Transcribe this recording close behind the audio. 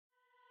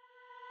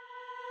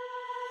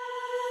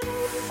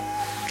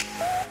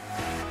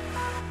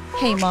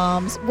Hey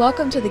moms,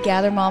 welcome to the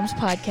Gather Moms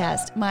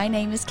podcast. My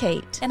name is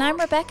Kate. And I'm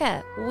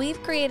Rebecca.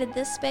 We've created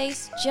this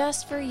space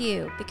just for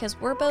you because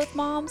we're both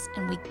moms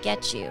and we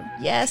get you.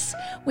 Yes,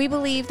 we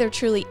believe there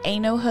truly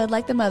ain't no hood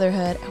like the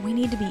motherhood, and we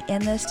need to be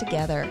in this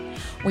together.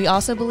 We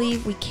also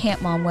believe we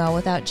can't mom well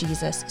without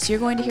Jesus, so you're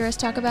going to hear us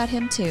talk about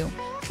him too.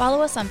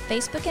 Follow us on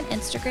Facebook and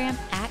Instagram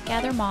at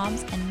Gather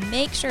Moms and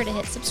make sure to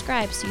hit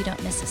subscribe so you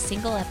don't miss a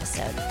single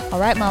episode. All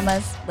right,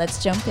 mamas,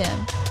 let's jump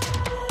in.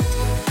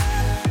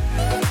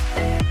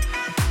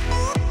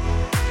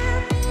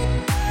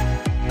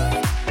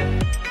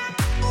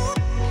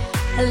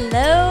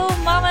 Hello,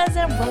 mamas,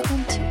 and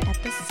welcome to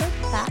episode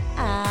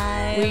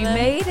 5. We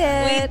made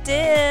it. We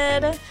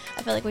did. I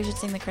feel like we should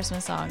sing the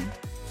Christmas song.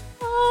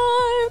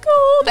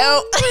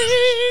 No.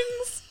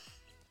 Wings.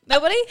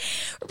 Nobody?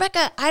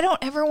 Rebecca, I don't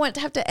ever want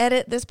to have to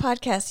edit this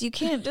podcast. You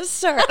can't just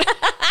start.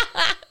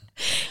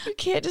 You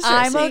can't just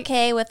start I'm singing.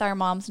 okay with our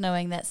moms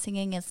knowing that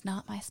singing is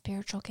not my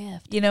spiritual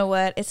gift. You know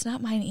what? It's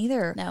not mine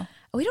either. No.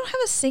 We don't have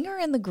a singer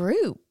in the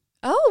group.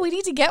 Oh, we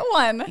need to get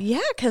one. Yeah,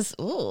 because,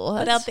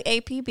 Put out the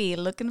APB,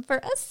 looking for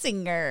a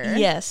singer.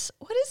 Yes.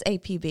 What is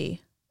APB?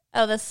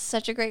 Oh, that's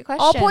such a great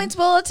question. All Points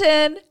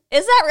Bulletin.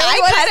 Is that really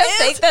what I kind it of is?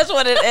 think that's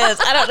what it is.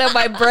 I don't know.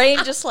 My brain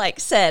just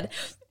said,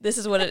 this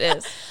is what it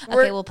is.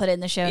 Okay, we'll put it in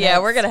the show notes. Yeah,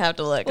 we're going to have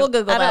to look. We'll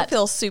Google I that. don't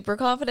feel super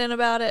confident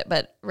about it,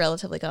 but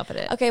relatively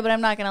confident. Okay, but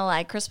I'm not going to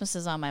lie. Christmas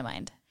is on my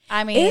mind.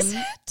 I mean, Is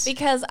it?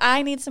 Because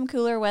I need some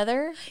cooler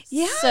weather.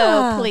 Yeah.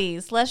 So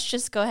please, let's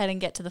just go ahead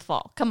and get to the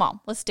fall. Come on,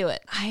 let's do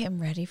it. I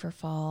am ready for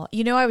fall.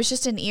 You know, I was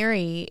just in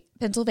Erie,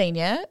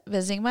 Pennsylvania,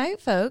 visiting my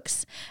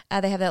folks.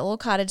 They have that little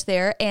cottage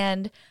there,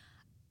 and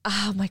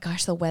oh my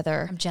gosh, the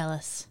weather. I'm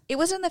jealous. It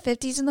was in the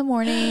 50s in the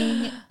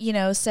morning,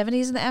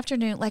 70s in the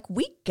afternoon. Like,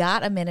 we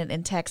got a minute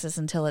in Texas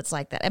until it's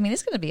like that. I mean,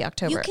 it's going to be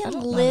October. You I can don't know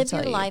how to live tell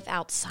your you. life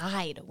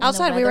outside. When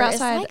Outside, the we were weather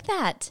outside is like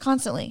that.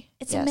 Constantly.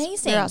 It's Yes,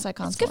 amazing. We were outside It's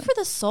constantly. good for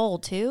the soul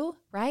too,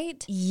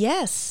 right?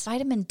 Yes.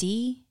 Vitamin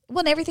D. Well,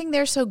 and everything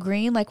there's so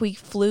green. Like, we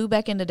flew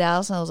back into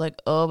Dallas, and I was like,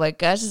 oh my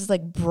gosh, this is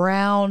like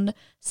brown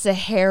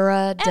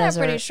Sahara And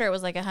desert. I'm pretty sure it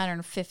was like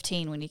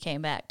 115 when you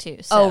came back too.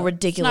 So Oh,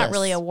 ridiculous. It's not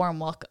really a warm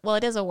welcome. Well,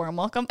 it is a warm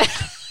welcome.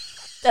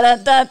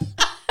 Dun-dun-dun.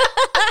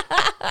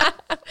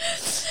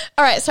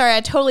 All right, sorry,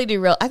 I totally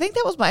derailed. I think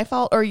that was my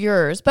fault or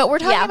yours, but we're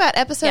talking Yeah. about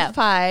episode Yeah.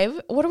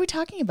 5. What are we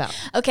talking about?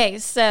 Okay,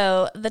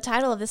 so the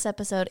title of this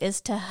episode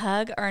is To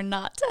Hug or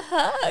Not to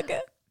Hug.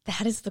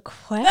 That is the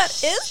question. That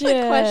is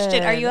the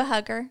question. Are you a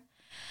hugger?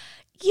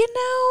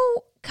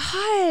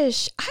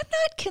 Gosh, I'm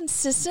not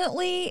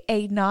consistently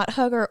a not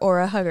hugger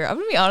or a hugger. I'm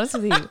going to be honest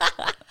with you.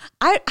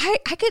 I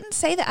couldn't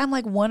say that I'm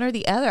like one or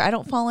the other. I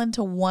don't fall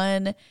into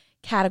one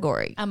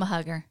category. I'm a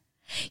hugger.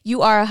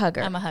 You are a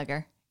hugger. I'm a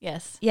hugger.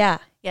 Yes. Yeah.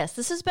 Yes,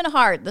 this has been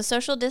hard. The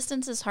social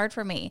distance is hard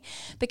for me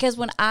because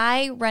when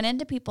I run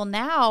into people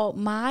now,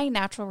 my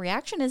natural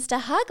reaction is to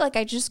hug. Like,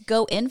 I just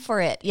go in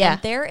for it. Yeah.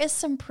 And there is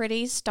some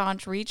pretty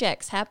staunch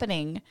rejects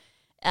happening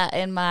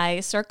in my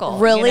circle.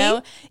 Really? You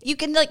know? You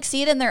can like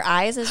see it in their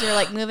eyes as you're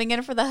like moving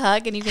in for the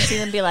hug, and you can see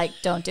them be like,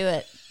 "Don't do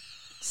it.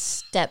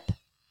 Step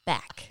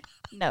back.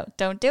 No,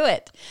 don't do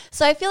it."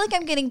 So I feel like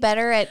I'm getting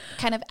better at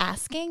kind of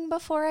asking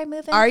before I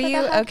move in. Are for you?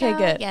 the hug Okay, now.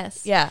 good.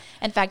 Yes. Yeah.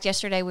 In fact,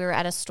 yesterday we were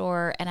at a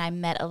store and I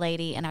met a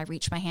lady and I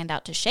reached my hand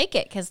out to shake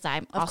it because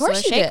I'm Of also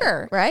course a you did,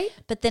 shaker. right?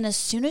 But then as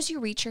soon as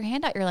you reach your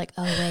hand out, you're like,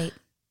 oh, wait,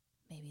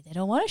 maybe they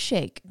don't want to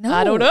shake. No,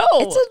 I don't know.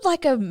 It's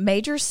like a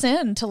major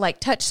sin to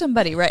like touch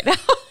somebody right now.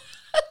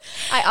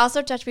 I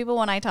also touch people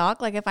when I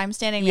talk. Like if I'm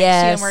standing next to you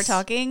and Yes. we're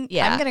talking,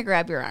 Yeah. I'm going to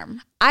grab your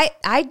arm.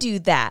 I do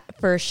that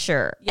for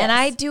sure. Yes. And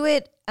I do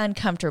it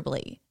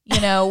uncomfortably,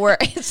 where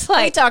it's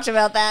like. We talked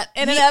about that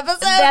in an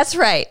episode. That's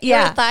right. You're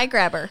Yeah. a thigh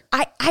grabber.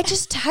 I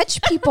just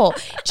touch people.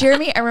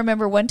 Jeremy, I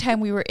remember one time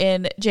we were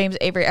in James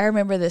Avery. I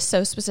remember this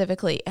so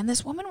specifically. And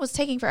this woman was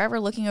taking forever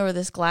looking over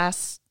this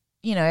glass,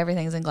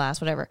 everything's in glass,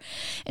 whatever.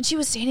 And she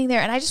was standing there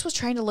and I just was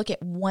trying to look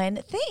at one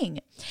thing.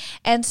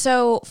 And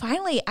so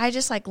finally I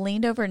just like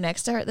leaned over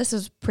next to her. This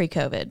was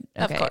pre-COVID.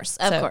 Okay. Of course.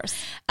 Of course.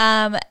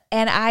 And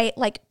I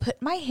like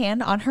put my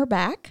hand on her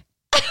back.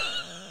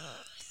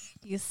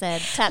 You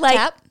said tap, Like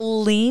tap.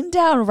 leaned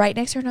down right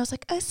next to her and I was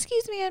like,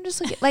 excuse me, I'm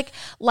just looking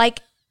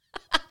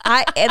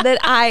and then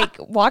I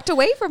walked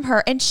away from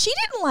her and she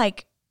didn't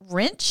like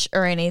wrench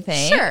or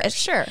anything.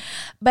 Sure.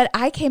 But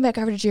I came back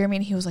over to Jeremy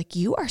and he was like,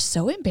 you are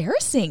so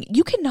embarrassing.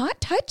 You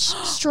cannot touch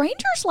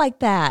strangers like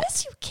that.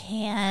 Yes, you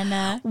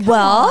can. Come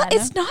Well, on.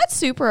 it's not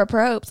super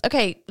appropriate.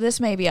 Okay, this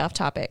may be off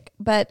topic,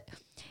 but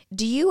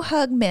do you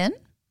hug men?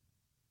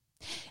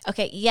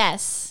 Okay,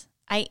 yes.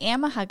 I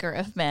am a hugger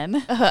of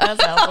men.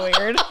 That sounds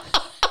weird.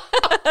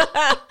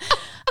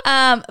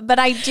 But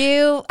I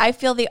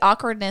feel the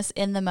awkwardness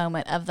in the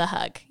moment of the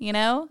hug,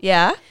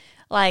 Yeah.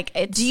 Like,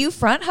 it's, Do you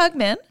front hug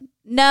men?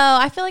 no,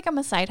 I feel like I'm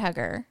a side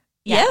hugger.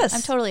 Yeah, Yes.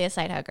 I'm totally a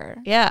side hugger.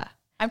 Yeah.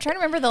 I'm trying to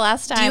remember the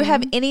last time. Do you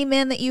have any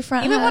men that you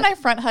front even hug? when I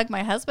front hug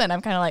my husband,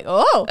 I'm kind of like,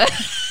 oh,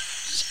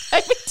 should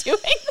I be doing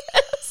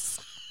this?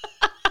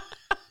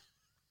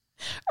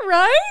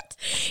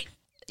 Right?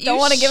 Don't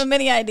want to give him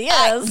any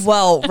ideas.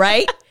 Well,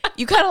 right?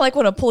 you kind of like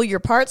want to pull your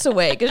parts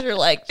away because you're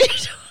like,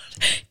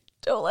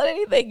 don't let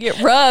anything get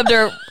rubbed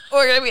or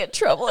we're going to be in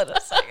trouble in a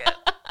second.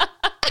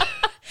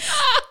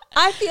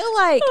 I feel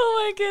like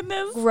Oh my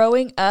goodness.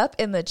 growing up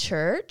in the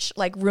church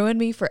like ruined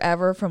me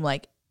forever from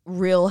like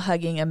real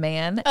hugging a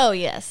man. Oh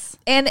yes.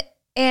 And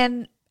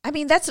I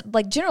mean, that's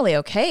like generally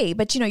okay,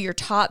 but you know, you're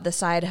taught the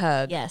side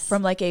hug Yes.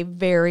 from like a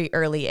very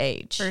early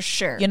age. For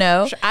sure. You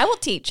know? Sure. I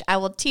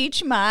will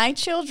teach my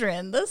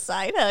children the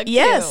side hug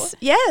Yes, too.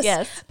 yes.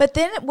 Yes. But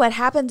then what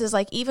happens is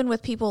like even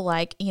with people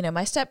like, you know,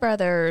 my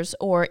stepbrothers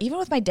or even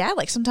with my dad,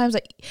 like sometimes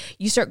like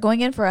you start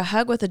going in for a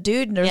hug with a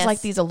dude and there's Yes.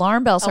 like these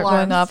alarm bells start going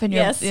Alarms. off and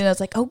you're, Yes. you know,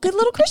 it's like, oh, good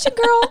little Christian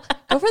girl,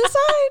 go for the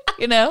side,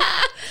 you know?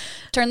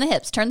 Turn the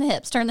hips, turn the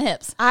hips, turn the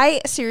hips.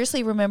 I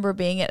seriously remember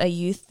being at a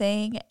youth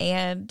thing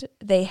and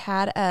they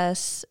had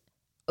us,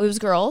 it was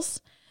girls.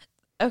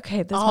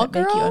 Okay, this All might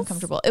make you girls?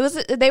 uncomfortable. It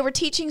was they were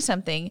teaching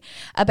something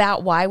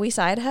about why we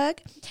side hug,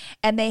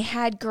 and they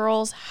had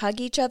girls hug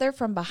each other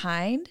from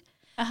behind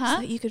so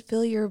that you could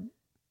feel your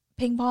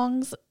ping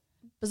pongs,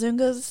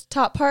 bazunga's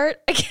top part.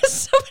 I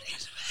guess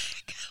somebody's.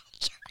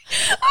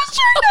 I was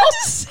trying not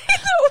to say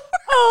the word.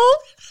 Oh,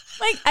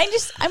 like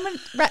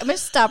I'm gonna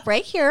stop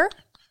right here.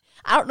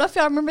 I don't know if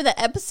y'all remember the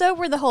episode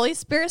where the Holy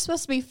Spirit's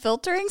supposed to be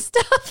filtering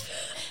stuff.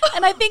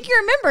 And I think you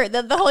remember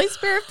that the Holy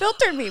Spirit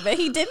filtered me, but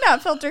he did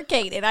not filter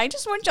Kate. And I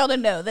just want y'all to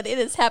know that it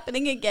is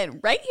happening again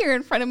right here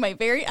in front of my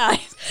very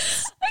eyes.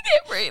 I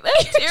can't breathe.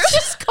 It's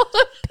just called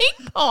a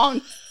ping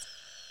pong.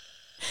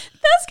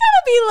 That's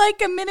gotta be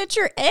like a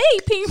miniature A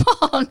ping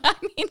pong. I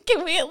mean,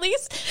 can we at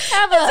least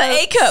have an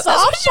A cup. That's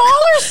what you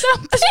softball or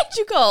something? That's what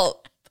you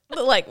call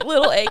like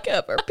little A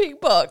cup or ping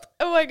pong.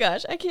 Oh my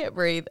gosh, I can't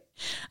breathe.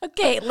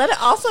 Okay, let it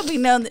also be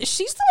known that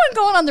she's the one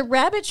going on the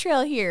rabbit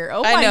trail here.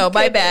 Oh, I know,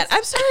 my goodness. bad.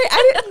 I'm sorry.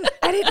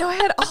 I didn't know I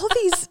had all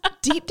these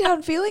deep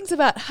down feelings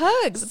about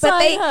hugs. But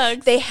Side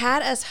hugs. they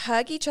had us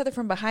hug each other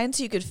from behind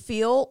so you could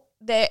feel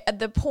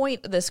the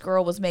point this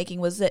girl was making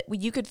was that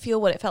you could feel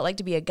what it felt like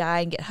to be a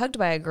guy and get hugged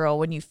by a girl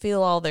when you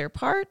feel all their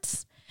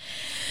parts.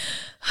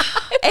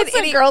 I was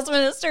a girls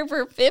minister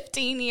for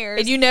 15 years.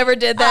 And you never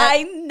did that?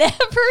 I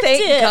never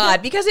Thank did.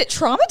 God, because it The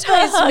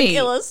traumatized hug me.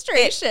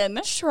 illustration.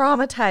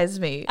 Traumatized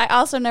me. I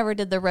also never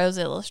did the rose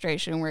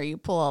illustration where you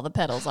pull all the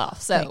petals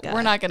off. So Thank God.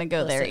 we're not going to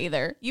go there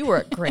either. You were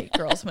a great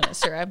girls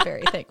minister. I'm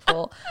very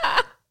thankful.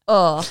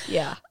 Oh,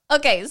 yeah.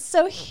 Okay,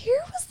 so here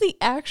was the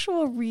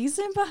actual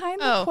reason behind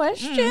the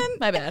question.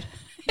 My bad.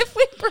 If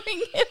we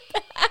bring it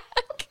back.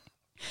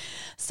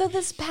 So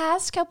this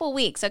past couple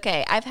weeks,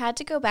 okay, I've had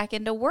to go back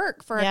into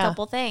work for a Yeah.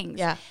 couple things.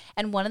 Yeah.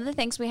 And one of the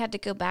things we had to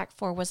go back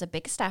for was a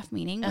big staff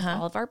meeting with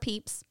all of our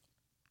peeps.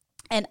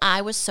 And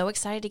I was so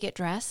excited to get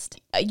dressed.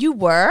 You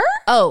were?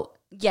 Oh,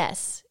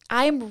 yes.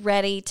 I'm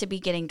ready to be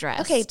getting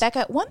dressed. Okay,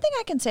 Becca, one thing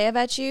I can say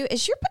about you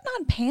is you're putting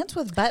on pants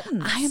with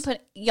buttons. I am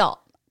putting, y'all,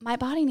 my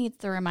body needs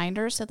the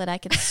reminder so that I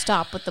can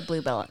stop with the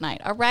Bluebell at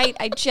night. All right.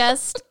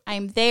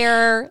 I'm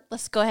there.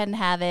 Let's go ahead and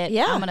have it.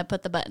 Yeah. I'm going to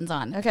put the buttons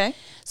on. Okay.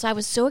 So I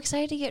was so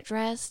excited to get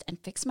dressed and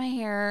fix my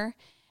hair.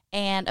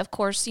 And of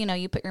course, you know,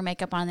 you put your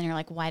makeup on and then you're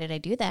like, why did I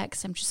do that?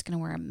 Because I'm just going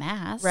to wear a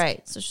mask.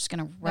 Right. So it's just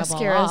going to rub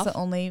Mascara all is off. the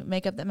only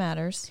makeup that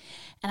matters.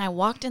 And I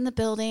walked in the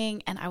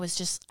building and I was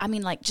just,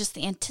 just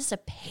the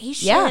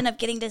anticipation Yeah. of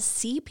getting to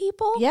see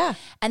people. Yeah.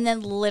 And then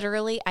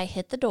literally I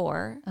hit the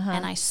door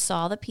and I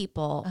saw the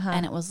people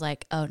and it was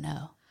like, oh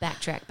no,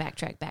 backtrack.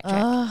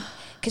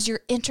 Because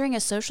you're entering a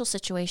social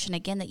situation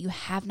again that you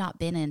have not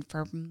been in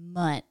for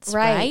months,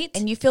 right?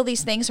 And you feel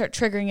these things start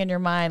triggering in your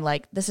mind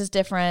like, this is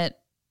different.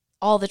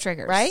 all the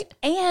triggers. Right?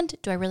 And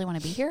do I really want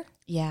to be here?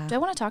 Yeah. Do I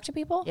want to talk to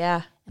people?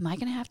 Yeah. Am I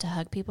going to have to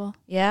hug people?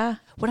 Yeah.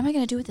 What am I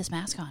going to do with this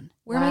mask on?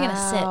 Where am I going to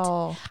sit?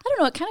 Wow. I don't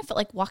know. It kind of felt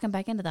like walking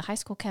back into the high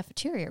school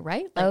cafeteria,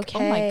 right? Like, oh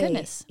my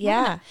goodness.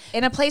 Yeah.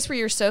 In a place where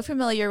you're so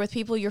familiar with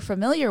people you're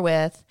familiar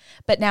with,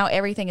 but now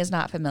everything is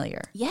not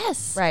familiar.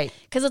 Yes. Right.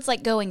 Because it's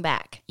like going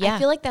back. Yeah. I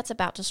feel like that's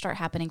about to start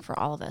happening for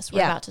all of us. We're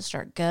Yeah. about to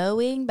start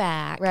going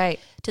back Right.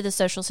 to the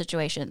social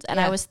situations. And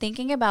Yeah. I was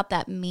thinking about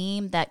that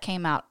meme that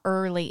came out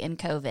early in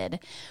COVID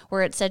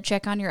where it said,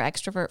 check on your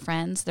extrovert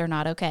friends. They're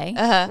not okay.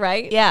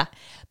 Right? Yeah.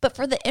 But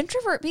for the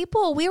introvert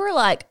people, we were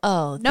like,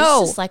 oh,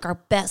 No. this is like our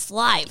best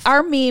life.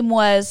 Our meme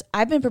was,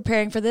 I've been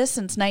preparing for this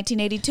since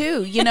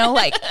 1982. You know,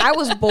 like I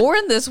was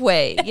born this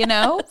way, you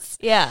know?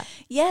 Yeah.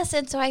 Yes.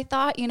 And so I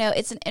thought, you know,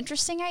 it's an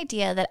interesting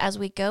idea that as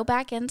we go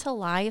back into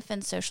life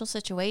and social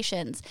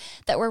situations,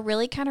 that we're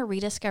really kind of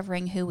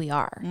rediscovering who we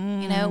are.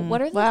 You know,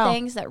 what are the wow.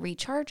 things that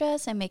recharge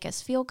us and make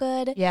us feel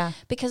good? Yeah.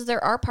 Because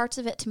there are parts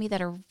of it to me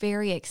that are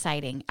very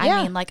exciting. Yeah.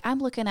 I mean, like I'm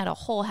looking at a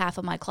whole half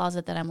of my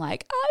closet that I'm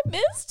like, I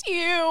missed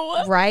you.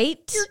 Right?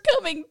 You're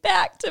coming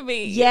back to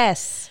me.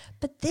 Yes.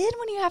 But then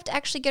when you have to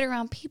actually get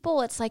around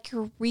people, it's like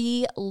you're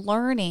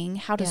relearning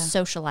how to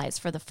socialize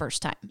for the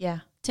first time. Yeah.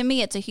 To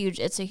me, it's a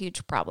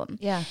huge problem.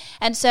 Yeah.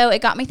 And so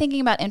it got me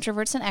thinking about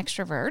introverts and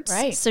extroverts.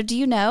 Right. So do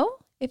you know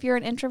if you're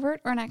an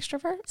introvert or an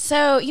extrovert?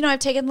 So, I've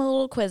taken the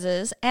little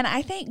quizzes, and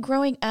I think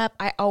growing up,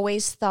 I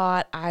always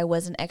thought I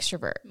was an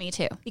extrovert. Me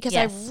too. Because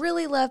Yes. I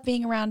really love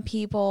being around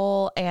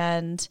people,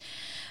 and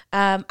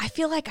I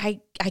feel like I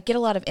get a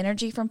lot of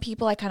energy from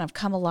people. I kind of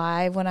come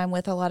alive when I'm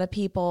with a lot of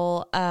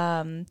people.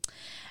 From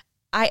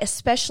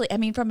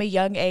a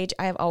young age,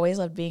 I have always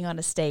loved being on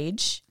a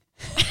stage.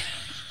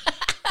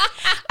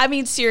 I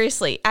mean,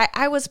 seriously,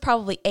 I was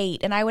probably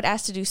 8, and I would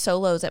ask to do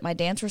solos at my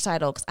dance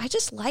recital because I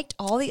just liked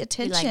all the Be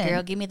attention. like,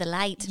 girl, give me the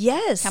light.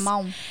 Yes. Come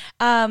on.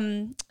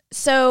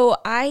 So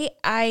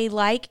I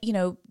like,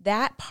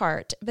 that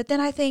part. But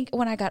then I think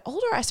when I got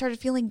older, I started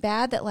feeling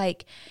bad that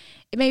like,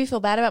 it made me feel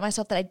bad about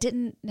myself that I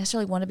didn't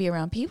necessarily want to be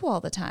around people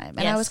all the time.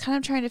 And I was kind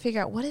of trying to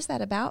figure out, what is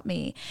that about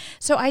me?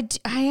 So I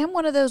am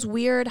one of those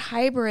weird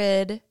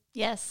hybrid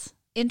Yes.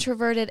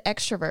 introverted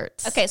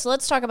extroverts. Okay, so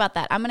let's talk about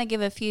that. I'm going to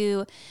give a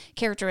few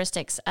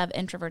characteristics of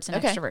introverts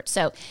and extroverts.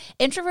 So,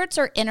 introverts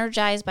are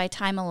energized by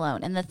time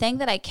alone. And the thing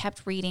that I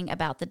kept reading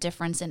about the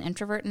difference in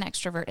introvert and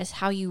extrovert is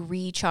how you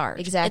recharge.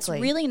 Exactly.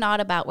 It's really not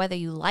about whether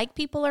you like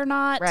people or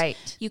not. Right.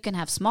 You can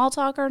have small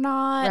talk or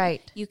not.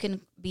 Right. You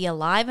can be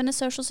alive in a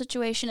social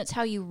situation. It's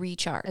how you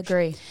recharge.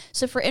 Agree.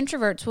 So for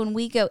introverts, when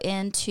we go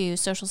into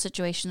social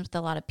situations with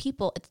a lot of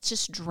people, it's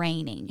just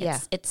draining.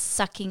 It's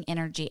sucking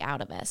energy out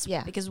of us.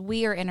 Yeah. Because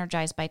we are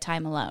energized by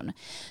time alone.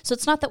 So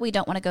it's not that we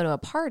don't want to go to a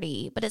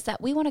party, but it's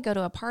that we want to go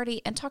to a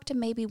party and talk to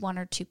maybe 1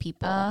 or 2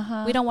 people.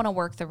 We don't want to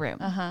work the room.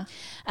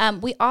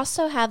 We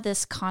also have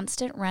this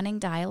constant running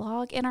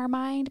dialogue in our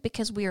mind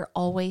because we are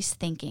always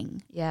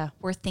thinking. Yeah.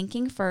 We're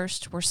thinking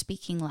first, we're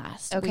speaking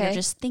last. We Okay. are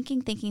just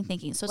thinking.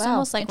 So it's Wow,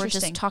 almost like we're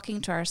interesting. just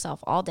talking to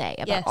ourselves all day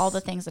about all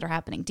the things that are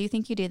happening. Do you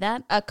think you do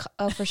that?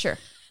 For sure.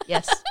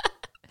 Yes.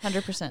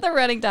 100%. The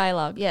running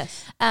dialogue.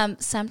 Yes.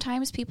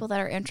 Sometimes people that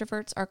are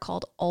introverts are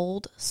called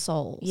old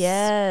souls.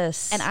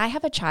 Yes. And I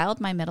have a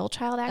child, my middle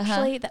child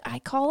actually, that I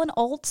call an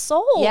old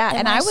soul. Yeah,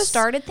 and I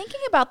started thinking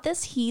about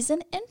this. He's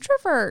an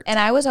introvert. And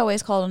I was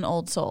always called an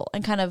old soul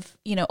and kind of,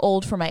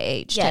 old for my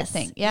age type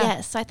thing. Yeah.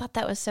 Yes. I thought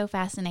that was so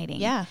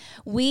fascinating. Yeah.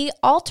 We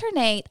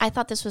alternate. I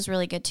thought this was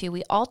really good too.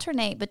 We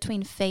alternate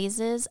between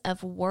phases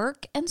of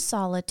work and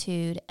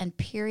solitude and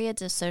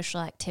periods of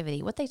social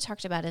activity. What they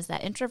talked about is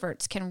that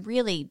introverts can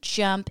really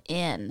jump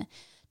in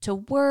to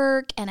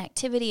work and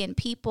activity and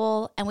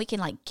people, and we can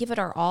like give it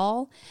our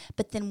all,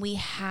 but then we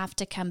have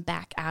to come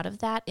back out of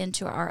that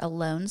into our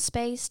alone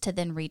space to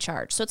then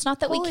recharge. So it's not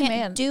that we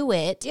can't do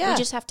it. Yeah. We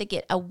just have to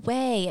get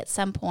away at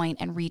some point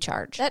and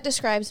recharge. That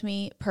describes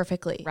me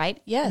perfectly.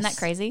 Right? Yes. Isn't that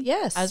crazy?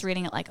 Yes. I was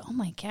reading it like, oh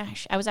my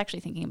gosh. I was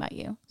actually thinking about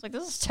you. It's like,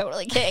 this is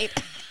totally Kate.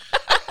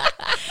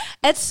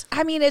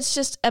 It's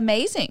just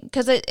amazing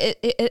because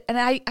and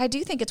I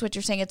do think it's what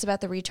you're saying. It's about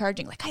the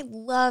recharging. Like, I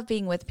love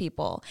being with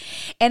people.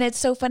 And it's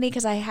so funny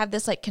because I have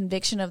this like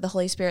conviction of the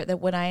Holy Spirit that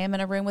when I am in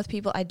a room with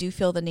people, I do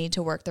feel the need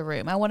to work the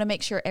room. I want to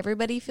make sure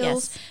everybody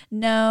feels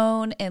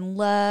known and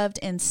loved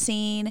and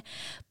seen,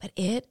 but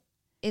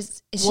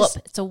it's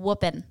a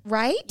whooping.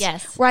 Right?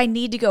 Yes. Where I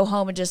need to go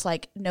home and just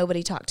like,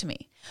 nobody talk to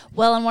me.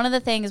 Well, and one of the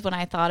things when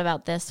I thought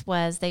about this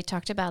was they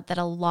talked about that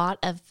a lot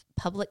of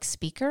public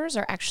speakers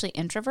are actually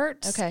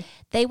introverts. Okay.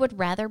 They would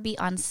rather be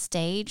on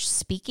stage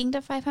speaking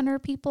to 500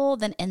 people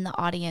than in the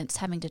audience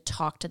having to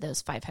talk to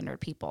those 500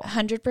 people.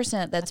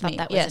 100%. That's me.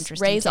 That was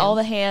interesting. Raise too. all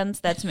the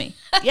hands. That's me.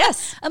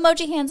 Yes.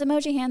 Emoji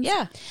hands.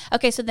 Yeah.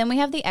 Okay, so then we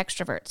have the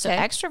extroverts. So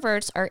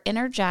extroverts are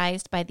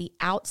energized by the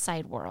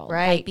outside world.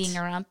 Right. By being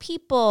around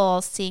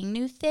people, seeing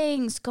new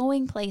things,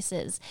 going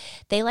places.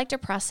 They like to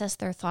process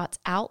their thoughts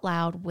out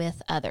loud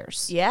with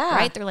others. Yeah.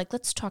 Right? They're like,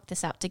 let's talk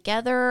this out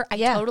together. I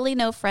totally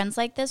know friends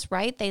like this,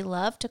 right? They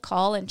love to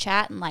call and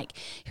chat and like,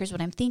 here's what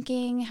I'm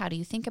thinking. How do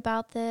you think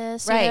about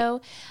this? Right. You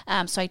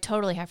know? So I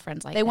totally have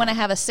friends like that. They want to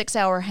have a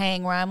 6-hour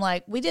hang where I'm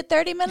like, we did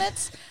 30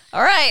 minutes.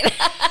 All right.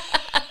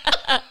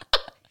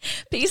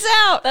 Peace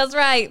out. That's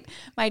right.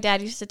 My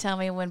dad used to tell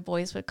me when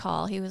boys would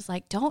call, he was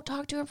like, don't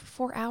talk to him for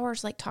 4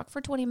 hours. Like, talk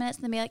for 20 minutes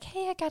and then be like,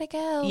 hey, I got to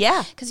go.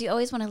 Yeah. Because you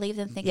always want to leave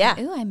them thinking,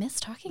 ooh, I miss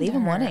talking Leave to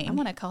them her. wanting. I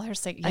want to call her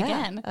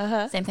again.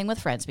 Same thing with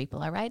friends,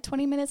 people. All right.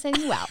 20 minutes and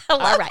you out. I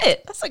love all right.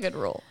 it. That's a good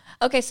rule.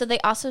 Okay, so they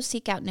also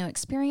seek out new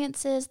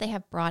experiences. They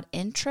have broad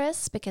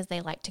interests because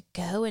they like to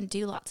go and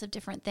do lots of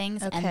different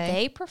things. And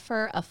they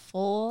prefer a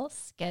full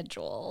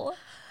schedule.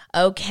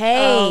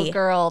 Okay. Oh,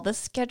 girl, the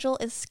schedule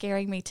is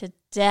scaring me to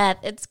death.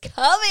 It's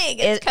coming.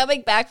 It's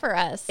coming back for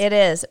us. It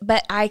is.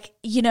 But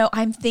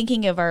I'm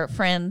thinking of our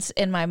friends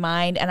in my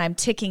mind and I'm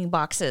ticking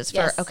boxes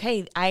for,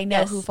 okay, I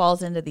know who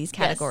falls into these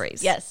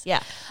categories. Yes.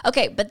 Yeah.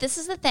 Okay, but this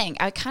is the thing.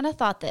 I kind of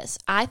thought this.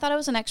 I thought I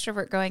was an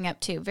extrovert growing up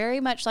too. Very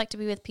much like to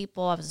be with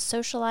people. I was a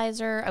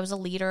socializer. I was a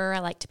leader. I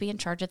like to be in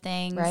charge of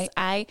things. Right.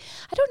 I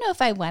don't know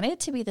if I wanted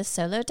to be the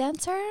solo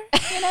dancer,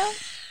 you know?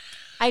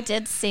 I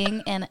did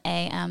sing in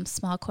a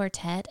small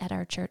quartet at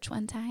our church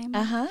one time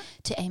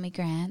to Amy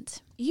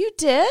Grant. You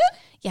did?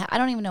 Yeah, I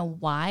don't even know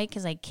why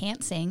because I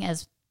can't sing,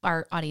 as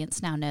our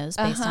audience now knows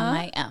based on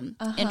my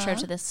intro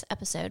to this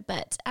episode.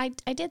 But I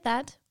did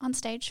that on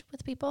stage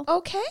with people.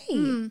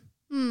 Okay.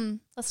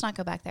 Let's not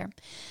go back there.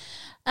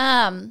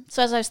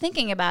 So as I was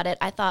thinking about it,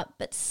 I thought,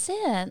 but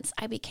since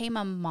I became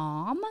a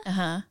mom,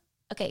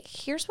 okay,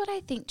 here's what I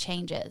think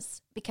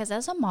changes. Because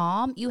as a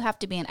mom, you have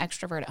to be an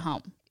extrovert at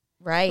home.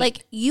 Right.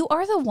 Like, you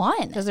are the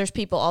one. Because there's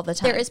people all the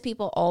time. There is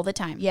people all the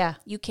time. Yeah.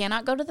 You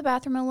cannot go to the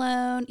bathroom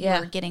alone. Yeah.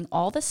 You're getting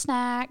all the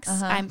snacks.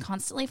 I'm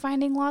constantly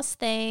finding lost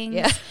things.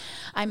 Yeah.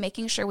 I'm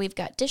making sure we've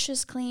got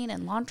dishes clean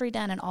and laundry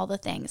done and all the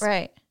things.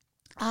 Right.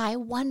 I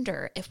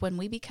wonder if when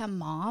we become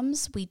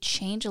moms, we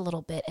change a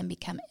little bit and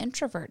become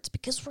introverts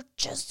because we're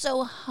just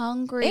so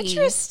hungry.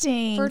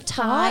 Interesting. For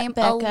time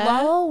Becca.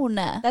 alone.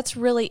 That's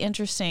really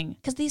interesting.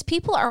 Because these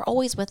people are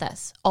always with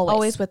us.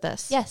 Always with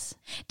us. Yes.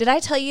 Did I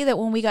tell you that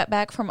when we got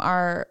back from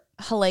our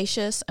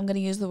hellacious, I'm going to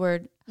use the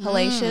word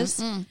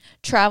hellacious,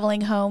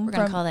 traveling home We're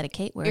going to from call that a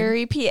Kate word.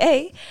 Erie,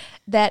 PA,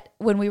 that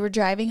when we were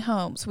driving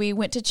home, so we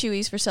went to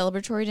Chewy's for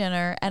celebratory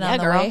dinner, and on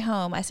the way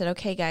home, I said,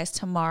 okay, guys,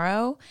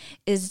 tomorrow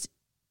is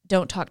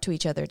Don't Talk to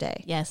Each Other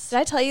Day. Yes. Did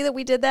I tell you that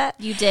we did that?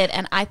 You did,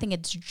 and I think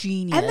it's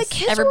genius. And the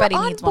kids Everybody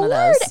were on needs board, one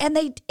of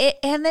those.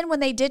 and then when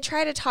they did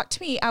try to talk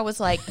to me, I was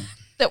like,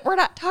 that we're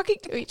not talking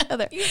to each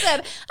other. You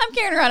said, I'm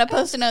carrying around a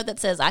Post-it note that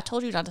says, I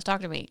told you not to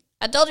talk to me.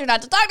 I told you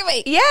not to talk to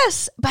me.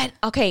 Yes, but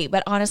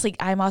honestly,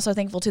 I'm also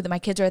thankful too that my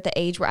kids are at the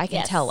age where I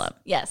can tell them,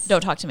 Yes.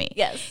 don't talk to me.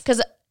 Yes.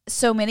 Because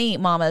so many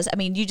mamas, I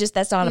mean,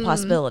 that's not a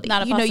possibility.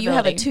 Not a You know, you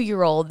have a possibility.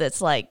 2-year-old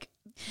that's like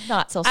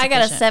not so. I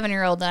got a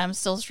 7-year-old that I'm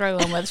still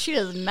struggling with. She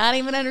does not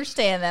even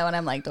understand that when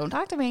I'm like, don't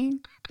talk to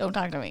me. Don't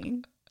talk to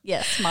me.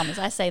 Yes, mamas,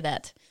 I say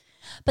that.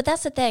 But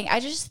that's the thing. I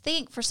just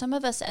think for some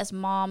of us as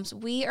moms,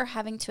 we are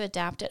having to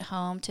adapt at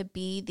home to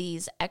be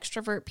these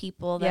extrovert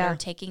people that are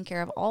taking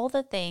care of all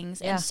the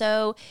things. Yeah. And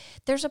so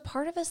there's a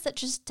part of us that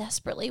just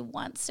desperately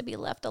wants to be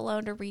left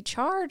alone to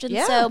recharge. And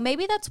Yeah. so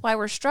maybe that's why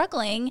we're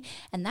struggling.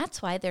 And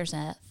that's why there's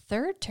a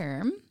third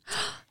term.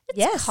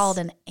 It's called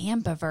an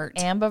ambivert.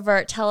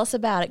 Ambivert. Tell us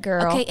about it,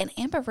 girl. Okay, an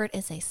ambivert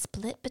is a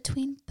split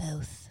between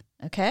both.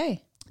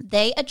 Okay.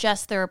 They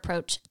adjust their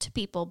approach to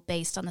people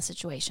based on the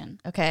situation.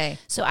 Okay.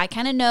 So I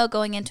kind of know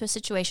going into a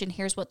situation,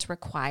 here's what's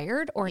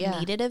required or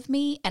needed of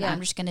me, and I'm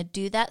just going to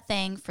do that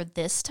thing for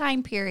this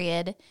time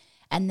period.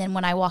 And then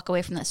when I walk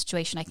away from that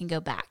situation, I can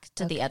go back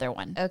to the other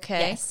one.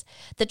 Okay. Yes.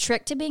 The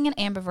trick to being an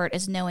ambivert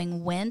is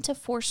knowing when to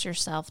force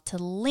yourself to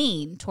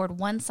lean toward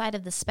one side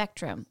of the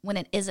spectrum when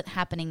it isn't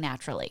happening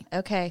naturally.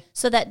 Okay.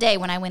 So that day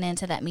when I went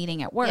into that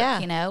meeting at work,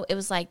 Yeah. you know, it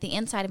was like the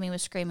inside of me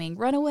was screaming,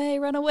 run away,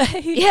 run away.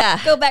 Yeah.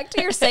 Go back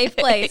to your safe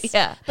place.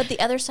 Yeah. But the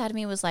other side of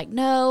me was like,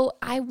 no,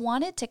 I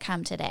wanted to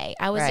come today.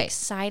 I was Right.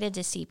 excited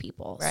to see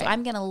people. Right. So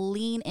I'm going to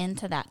lean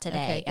into that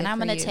today. Okay, and good I'm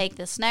for going to you. take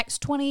this next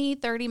 20,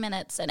 30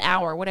 minutes, an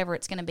hour, whatever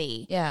it's going to be.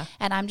 Yeah.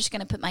 And I'm just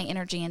going to put my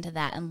energy into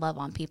that and love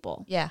on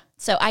people. Yeah.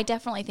 So I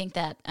definitely think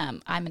that I'm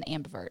an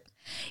ambivert.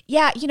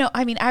 Yeah. You know,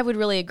 I mean, I would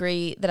really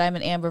agree that I'm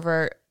an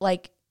ambivert,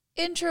 like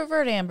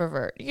introvert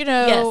ambivert, you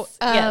know,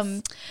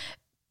 Yes.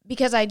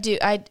 because I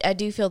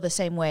do feel the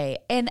same way.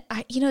 And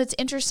it's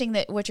interesting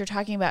that what you're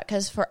talking about,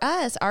 because for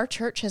us, our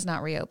church has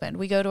not reopened.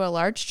 We go to a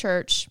large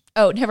church.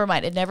 Oh, never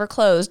mind. It never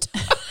closed.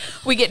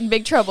 We get in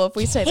big trouble if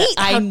we say that.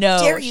 I know.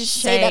 How dare you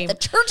say that? Shame. The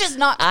church is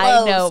not I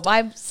closed. know.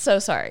 I'm so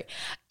sorry.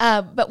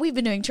 But we've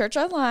been doing church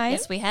online.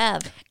 Yes, we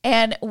have.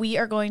 And we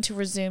are going to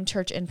resume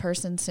church in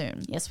person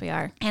soon. Yes, we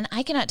are. And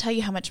I cannot tell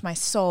you how much my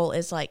soul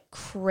is like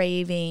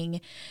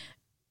craving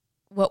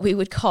what we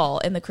would call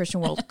in the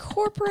Christian world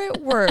corporate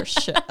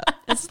worship.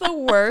 It's the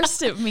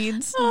worst. It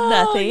means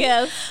nothing.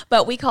 yes.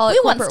 But we call it We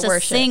corporate wants to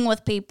worship. sing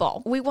with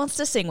people. We wants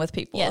to sing with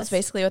people. Yes. That's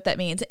basically what that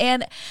means.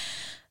 And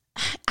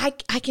I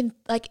can,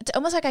 like, it's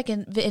almost like I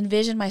can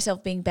envision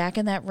myself being back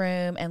in that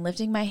room and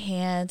lifting my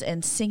hands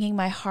and singing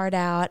my heart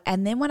out.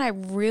 And then when I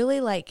really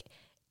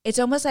it's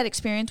almost that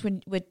experience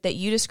that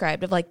you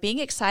described of like being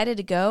excited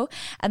to go,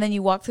 and then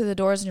you walk through the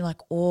doors and you're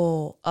like,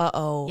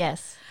 oh,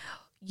 Yes.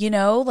 you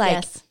know,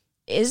 like,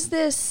 Yes.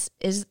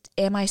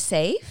 am I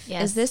safe?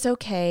 Yes. Is this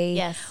okay?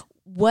 Yes.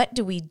 What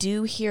do we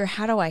do here?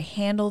 How do I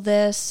handle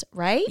this?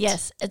 Right?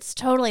 Yes, it's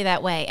totally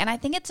that way. And I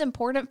think it's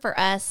important for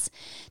us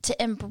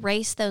to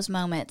embrace those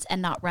moments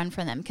and not run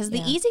from them. Because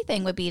the easy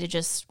thing would be to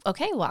just,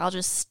 okay, well, I'll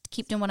just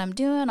keep doing what I'm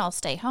doing. I'll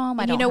stay home.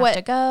 I don't have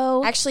to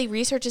go. Actually,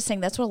 research is saying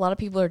that's what a lot of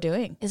people are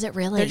doing. Is it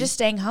really? They're just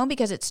staying home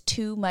because it's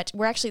too much.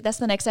 That's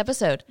the next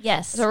episode.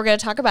 Yes. So we're going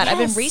to talk about it. I've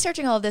been Yes.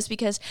 researching all of this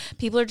because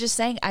people are just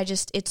saying,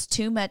 it's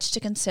too much to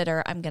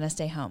consider. I'm going to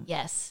stay home.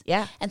 Yes.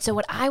 Yeah. And so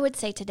what I would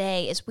say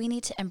today is we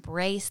need to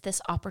embrace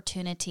this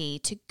opportunity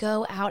to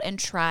go out and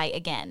try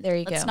again. There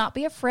you Let's go. not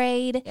be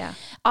afraid. Yeah.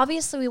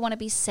 Obviously, we want to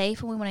be safe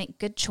and we want to make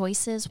good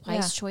choices,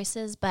 wise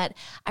choices. But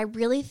I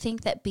really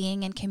think that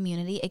being in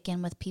community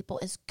again with people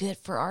is good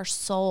for our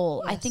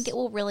soul. I think it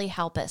will really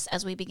help us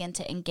as we begin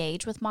to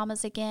engage with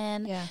mamas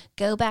again. Yeah.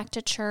 Go back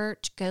to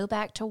church, go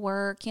back to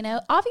work. You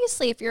know,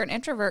 obviously, if you're an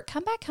introvert,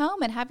 come back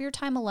home and have your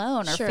time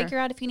alone, or Sure. figure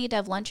out if you need to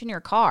have lunch in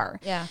your car.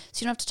 Yeah.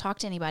 So you don't have to talk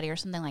to anybody or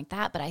something like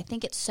that. But I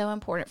think it's so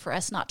important for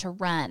us not to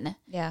run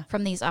Yeah.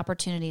 from these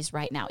opportunities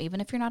right now,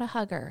 even if you're not a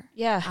hugger.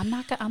 Yeah. I'm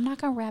not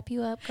gonna wrap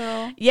you up,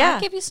 girl. Yeah.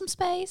 I'll give you some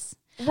space.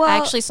 Well, I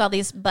actually saw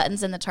these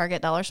buttons in the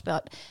Target dollar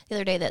spot the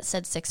other day that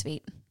said 6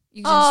 feet.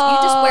 You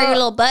just wear your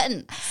little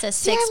button. It says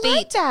 6 I feet.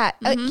 like that.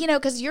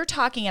 Because you're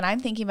talking, and I'm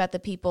thinking about the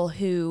people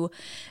who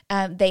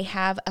they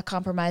have a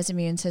compromised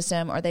immune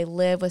system, or they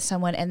live with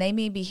someone, and they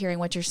may be hearing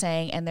what you're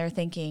saying, and they're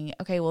thinking,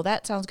 okay, well,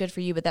 that sounds good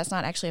for you, but that's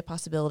not actually a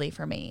possibility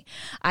for me.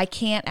 I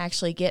can't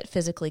actually get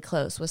physically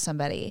close with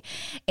somebody.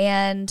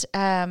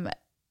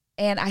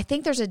 And I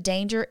think there's a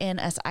danger in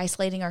us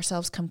isolating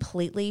ourselves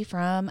completely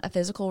from a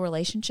physical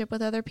relationship with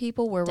other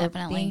people where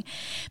Definitely.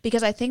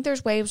 because I think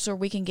there's ways where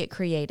we can get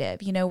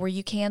creative, where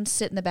you can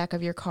sit in the back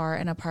of your car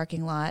in a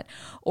parking lot,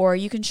 or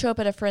you can show up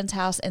at a friend's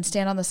house and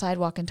stand on the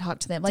sidewalk and talk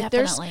to them. Like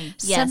Definitely.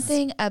 there's Yes.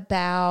 something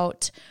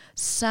about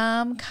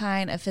some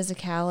kind of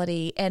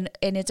physicality. And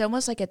it's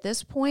almost like at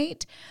this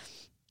point,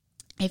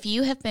 if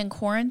you have been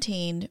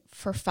quarantined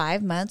for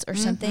 5 months or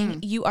something,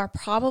 you are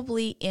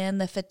probably in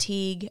the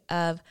fatigue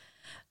of,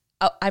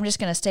 oh, I'm just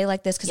going to stay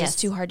like this because Yes.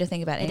 it's too hard to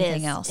think about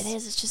anything else. It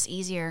is. It's just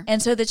easier.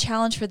 And so the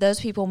challenge for those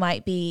people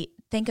might be,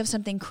 think of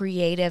something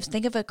creative.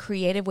 Think of a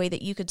creative way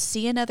that you could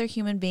see another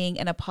human being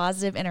in a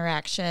positive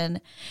interaction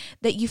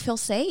that you feel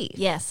safe.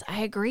 Yes,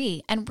 I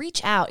agree. And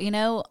reach out.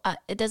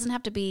 It doesn't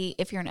have to be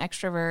if you're an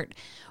extrovert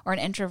or an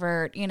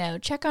introvert.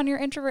 Check on your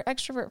introvert,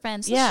 extrovert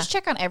friends. Let's just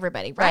check on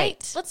everybody,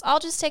 right? Let's all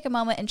just take a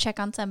moment and check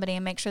on somebody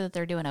and make sure that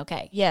they're doing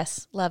okay.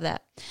 Yes, love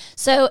that.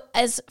 So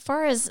as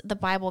far as the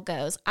Bible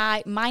goes,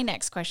 my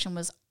next question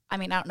was, I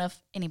don't know if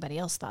anybody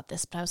else thought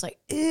this, but I was like,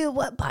 ew,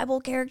 what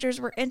Bible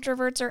characters were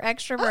introverts or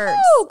extroverts?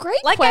 Oh,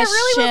 great question. I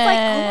really was like,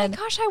 oh my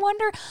gosh, I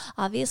wonder.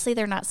 Obviously,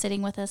 they're not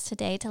sitting with us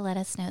today to let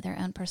us know their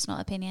own personal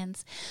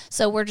opinions.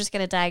 So we're just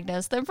going to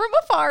diagnose them from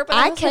afar. But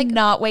I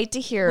cannot wait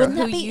to hear wouldn't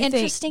who that be you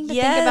interesting think.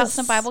 to think about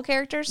some Bible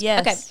characters?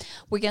 Yes. Okay,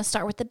 we're going to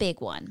start with the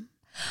big one.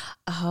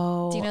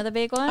 Oh. Do you know the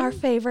big one? Our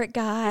favorite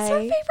guy. It's our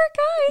favorite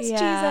guy. It's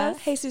Yeah.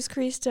 Jesus. Jesus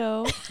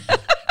Cristo.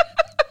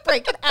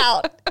 Break it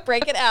out.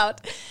 Break it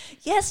out.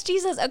 Yes,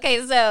 Jesus.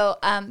 Okay, so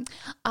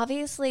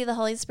obviously the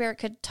Holy Spirit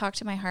could talk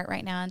to my heart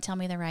right now and tell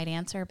me the right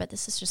answer, but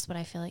this is just what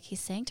I feel like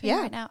he's saying to me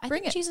right now. I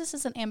think Jesus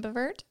is an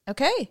ambivert.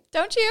 Okay.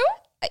 Don't you?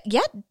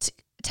 Yeah.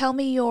 Tell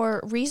me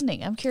your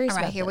reasoning. I'm curious All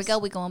right, about here we this. go.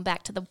 We're going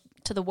back to the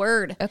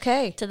word.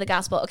 Okay. To the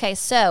gospel. Okay,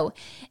 so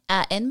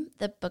in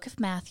the book of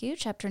Matthew,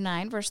 chapter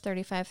 9, verse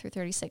 35 through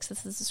 36,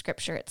 this is the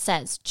scripture. It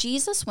says,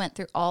 Jesus went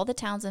through all the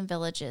towns and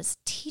villages,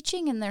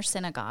 teaching in their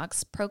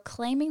synagogues,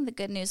 proclaiming the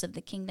good news of the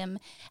kingdom,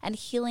 and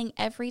healing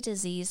every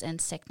disease and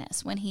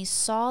sickness. When he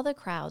saw the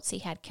crowds, he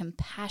had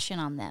compassion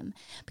on them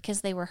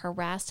because they were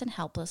harassed and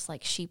helpless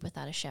like sheep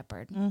without a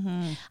shepherd.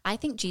 Mm-hmm. I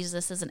think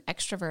Jesus is an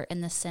extrovert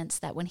in the sense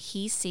that when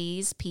he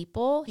sees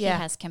people, he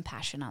has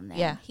compassion on them.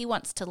 Yeah. He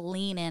wants to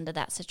lean into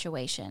that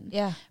situation.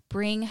 Yeah.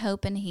 Bring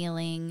hope and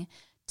healing,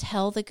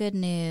 tell the good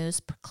news,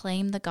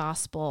 proclaim the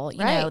gospel.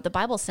 You Right. know, the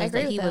Bible says that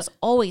agree he with was that.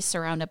 always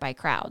surrounded by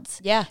crowds.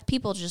 Yeah.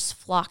 People just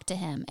flock to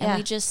him. And Yeah.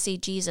 we just see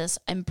Jesus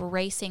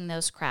embracing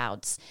those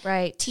crowds,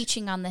 Right.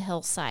 teaching on the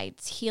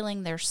hillsides,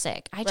 healing their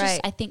sick. Right.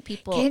 I think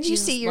people. Can you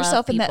Jesus see loved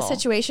yourself in that people.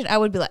 situation? I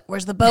would be like,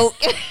 where's the boat?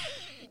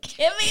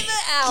 Get me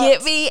the out.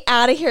 Get me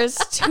out of here.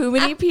 It's too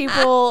many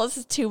people. This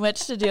is too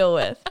much to deal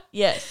with.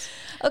 Yes.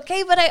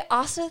 Okay, but I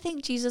also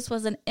think Jesus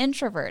was an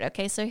introvert.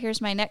 Okay, so here's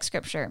my next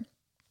scripture.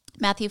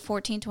 Matthew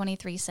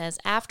 14:23 says,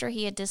 after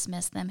he had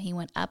dismissed them, he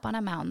went up on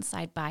a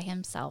mountainside by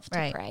himself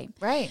to pray.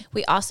 Right.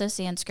 We also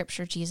see in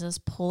scripture Jesus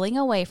pulling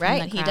away from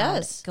Right, the he crowd,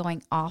 does.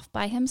 going off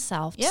by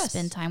himself to Yes.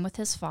 spend time with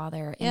his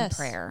Father in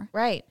prayer.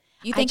 Right.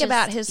 You I think just-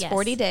 about his yes.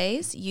 40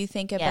 days. You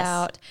think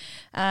about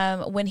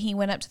when he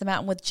went up to the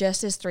mountain with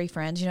just his three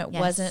friends. It Yes.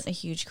 wasn't a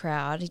huge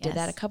crowd. He did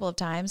that Yes. a couple of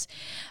times.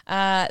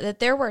 That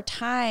there were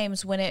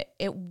times when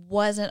it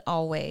wasn't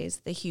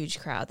always the huge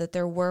crowd, that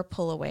there were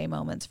pull away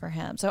moments for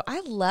him. So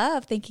I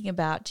love thinking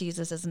about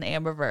Jesus as an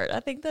ambivert. I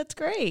think that's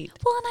great.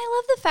 Well, and I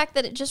love the fact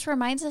that it just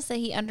reminds us that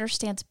he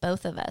understands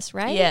both of us,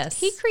 right?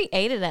 Yes. He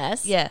created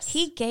us. Yes.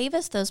 He gave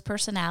us those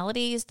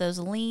personalities, those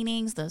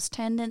leanings, those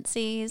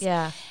tendencies.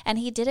 Yeah. And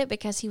he did it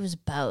because he was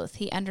both.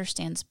 He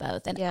understands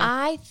both. And Yeah.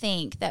 I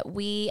think that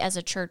we as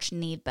a church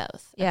need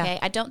both. Yeah. Okay.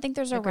 I don't think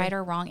there's a right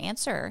or wrong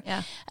answer.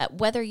 Yeah.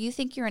 Whether you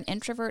think you're an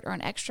introvert or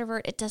an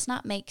extrovert, it does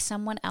not make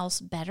someone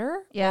else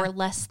better Yeah. or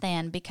less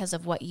than because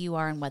of what you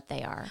are and what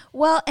they are.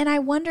 Well, and I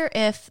wonder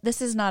if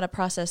this is not a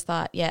process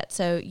thought yet,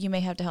 so you may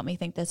have to help me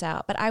think this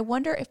out. But I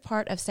wonder if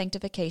part of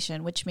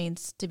sanctification, which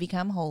means to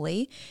become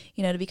holy,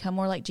 to become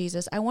more like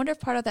Jesus, I wonder if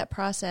part of that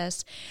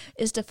process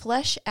is to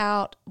flesh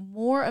out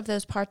more of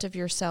those parts of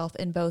yourself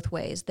in both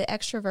ways, the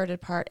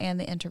extroverted part and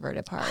the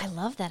introverted part. I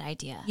love that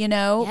idea.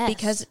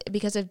 Because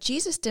if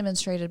Jesus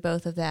demonstrated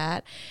both of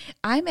that,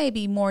 I may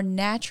be more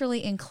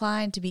naturally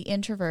inclined to be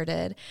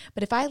introverted,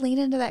 but if I lean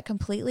into that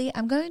completely,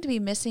 I'm going to be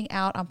missing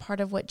out on part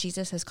of what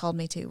Jesus has called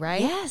me to,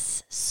 right?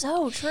 Yes.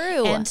 So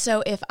true. And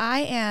so if I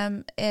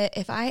am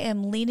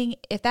leaning,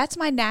 if that's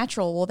my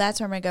natural, well,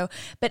 that's where I'm going to go.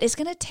 But it's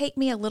going to take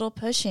me a little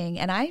pushing,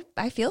 and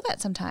I feel that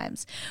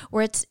sometimes,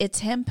 where it's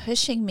him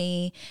pushing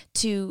me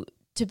to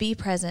to be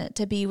present,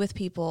 to be with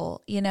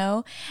people,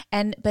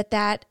 but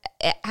that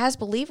as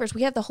believers,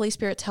 we have the Holy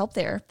Spirit's help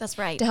there. That's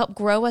right. To help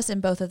grow us in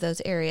both of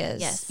those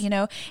areas. Yes.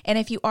 And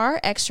if you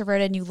are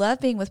extroverted and you love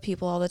being with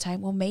people all the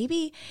time, well,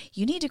 maybe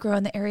you need to grow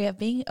in the area of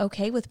being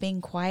okay with being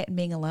quiet and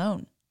being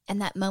alone.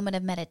 And that moment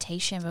of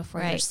meditation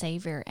before your Right.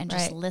 Savior and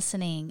just Right.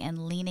 listening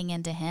and leaning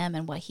into him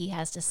and what he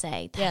has to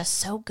say. That's Yes.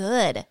 so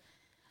good.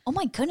 Oh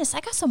my goodness, I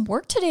got some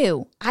work to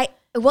do.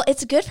 Well,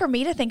 it's good for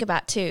me to think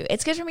about too.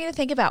 It's good for me to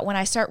think about when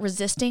I start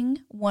resisting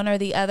one or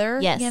the other,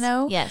 Yes.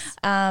 Yes.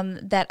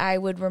 that I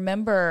would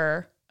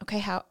remember,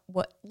 okay,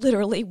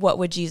 what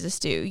would Jesus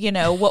do?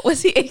 What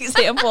was the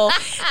example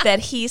that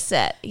he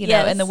set,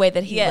 and the way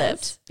that he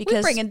lived?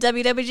 We're bringing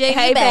WWJD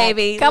hey, back.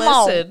 baby, Come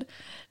listen,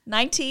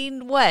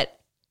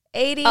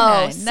 89,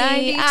 Oh,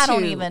 92, I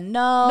don't even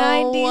know.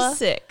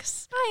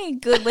 96. I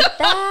ain't good with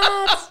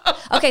that.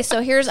 Okay, so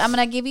I'm going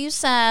to give you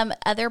some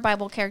other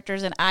Bible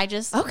characters, and I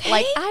just, Okay.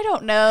 I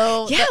don't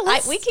know. Yeah,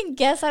 we can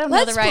guess. I don't know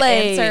Let's the right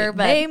play. answer,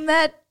 but. Name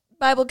that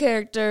Bible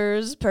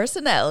character's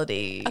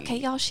personality. Okay,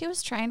 y'all, she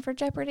was trying for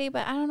Jeopardy,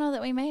 but I don't know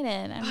that we made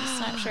it. I'm just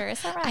not sure.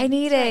 Is that right? I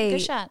need It's all right. a-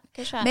 Good shot.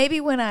 Good shot. Maybe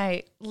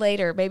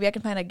maybe I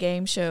can find a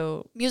game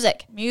show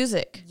Music.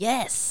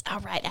 Yes. All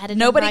right. Added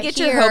Nobody right get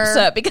here. your hopes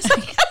up because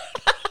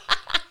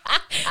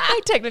my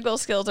technical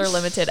skills are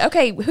limited.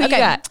 Okay, who you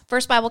got?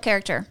 First Bible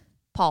character,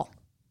 Paul.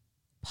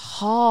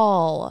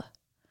 Paul.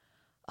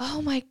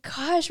 Oh my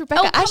gosh,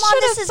 Rebecca! Oh, come I on.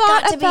 should This have has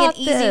thought got to be an about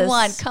easy this.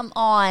 one. Come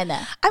on.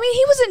 I mean,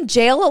 he was in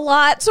jail a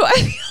lot, so I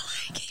feel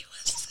like he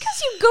was just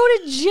because you go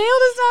to jail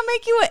does not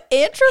make you an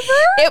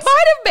introvert. It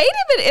might have made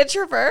him an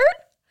introvert.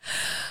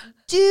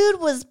 Dude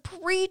was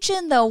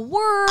preaching the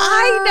word.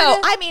 I know.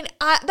 I mean,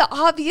 the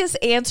obvious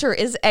answer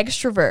is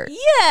extrovert.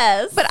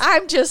 Yes. But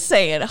I'm just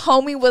saying,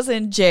 homie was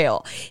in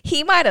jail.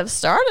 He might have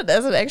started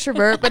as an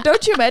extrovert, but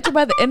don't you imagine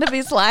by the end of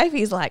his life,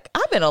 he's like,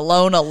 I've been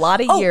alone a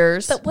lot of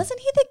years. But wasn't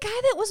he the guy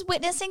that was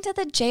witnessing to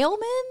the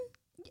jailmen?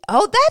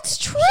 Oh, that's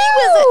true.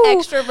 He was an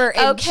extrovert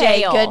in okay,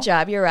 jail. good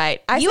job. You're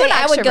right. You and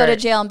I would go to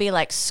jail and be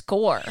like,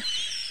 score.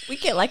 We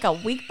get like a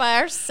week by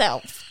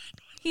ourselves.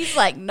 He's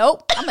like,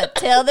 nope, I'm going to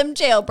tell them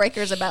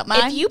jailbreakers about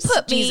my If you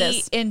put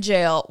Jesus. me in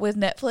jail with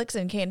Netflix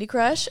and Candy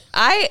Crush,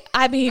 I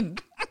mean,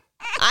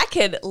 I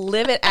could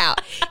live it out.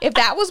 If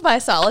that was my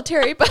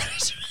solitary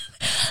punishment,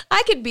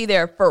 I could be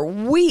there for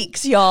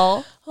weeks,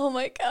 y'all. Oh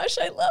my gosh,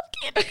 I love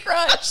Candy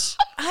Crush.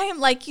 I am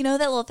like, that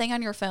little thing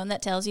on your phone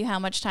that tells you how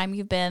much time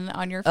you've been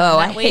on your phone Oh,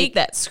 that I week? hate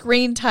that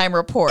screen time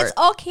report. It's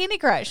all Candy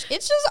Crush.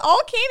 It's just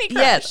all Candy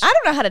Crush. Yes, I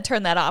don't know how to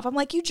turn that off. I'm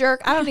like, you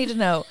jerk. I don't need to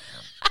know.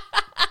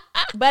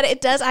 But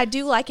it does. I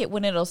do like it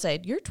when it'll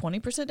say, you're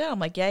 20% down. I'm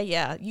like,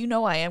 yeah. You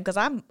know I am because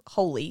I'm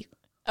holy.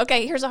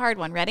 Okay, here's a hard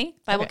one. Ready?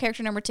 Bible Okay.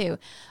 character number 2.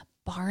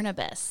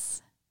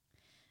 Barnabas.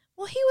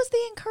 Well, he was the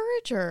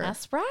encourager.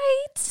 That's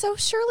right. So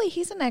surely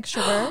he's an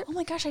extrovert. Oh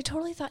my gosh, I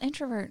totally thought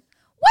introvert.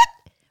 What?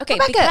 Okay,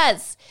 Rebecca.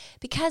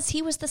 because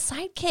he was the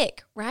sidekick,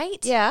 right?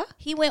 Yeah.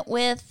 He went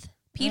with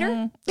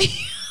Peter.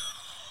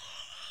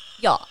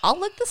 Y'all, I'll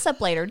look this up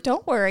later.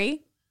 Don't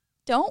worry.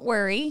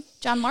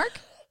 John Mark?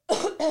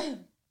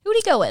 Who'd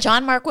he go with?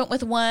 John Mark went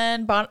with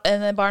one,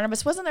 and then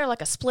Barnabas. Wasn't there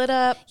like a split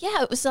up?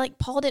 Yeah, it was like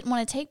Paul didn't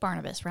want to take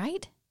Barnabas,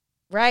 right?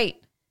 Right.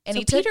 And So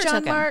he took Peter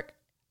John took him. Mark.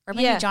 Or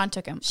maybe Yeah. John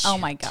took him. Oh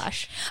my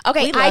gosh.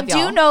 Okay, We I love do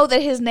y'all. know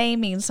that his name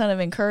means son of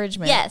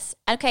encouragement. Yes.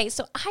 Okay.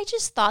 So I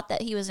just thought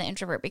that he was an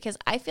introvert because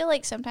I feel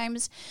like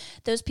sometimes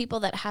those people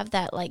that have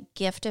that like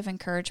gift of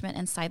encouragement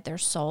inside their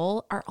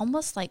soul are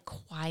almost like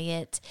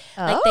quiet.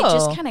 Like they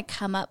just Oh. kind of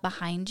come up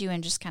behind you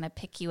and just kind of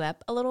pick you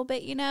up a little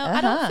bit, I don't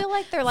Uh-huh. feel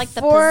like they're like the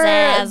For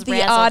pizzazz, the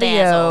razzle audio,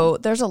 dazzle.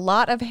 there's a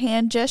lot of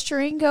hand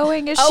gesturing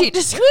going as Oh, she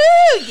just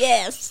woo,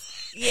 yes.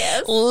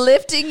 Yes.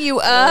 lifting you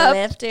up.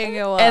 Lifting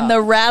you up. And the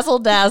razzle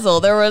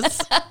dazzle. There was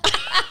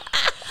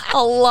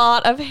a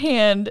lot of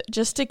hand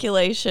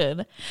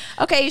gesticulation.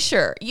 Okay,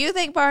 sure. You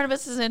think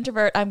Barnabas is an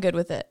introvert. I'm good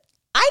with it.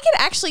 I can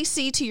actually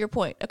see to your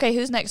point. Okay,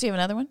 who's next? Do you have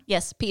another one?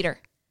 yes, Peter.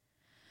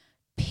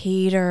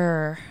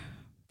 Peter,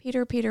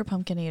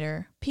 pumpkin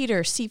eater.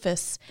 Peter,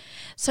 Cephas.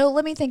 So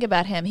let me think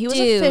about him. He was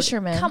a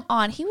fisherman. Come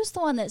on. He was the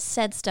one that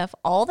said stuff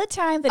all the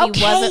time that Okay,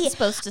 he wasn't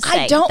supposed to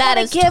say. I don't That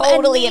wanna is give a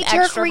totally an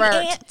knee-jerk extrovert.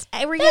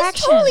 reaction.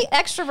 That's totally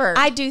extrovert.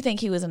 I do think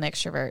he was an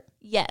extrovert.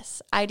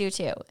 Yes, I do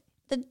too.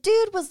 The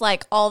dude was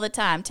like all the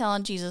time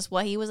telling Jesus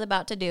what he was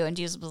about to do. And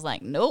Jesus was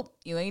like, nope,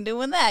 you ain't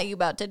doing that. You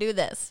about to do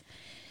this.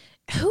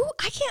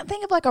 I can't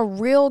think of like a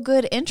real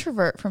good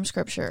introvert from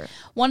scripture.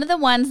 One of the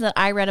ones that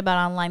I read about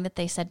online that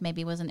they said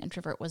maybe was an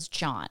introvert was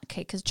John.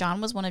 Okay, because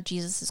John was one of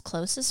Jesus's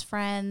closest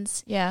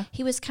friends. Yeah.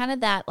 He was kind of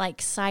that like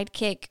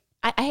sidekick.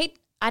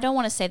 I don't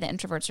want to say that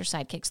introverts are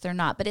sidekicks. They're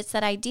not. But it's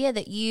that idea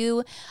that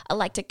you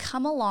like to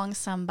come along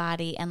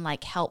somebody and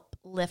like help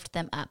lift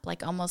them up,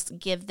 like almost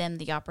give them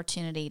the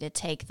opportunity to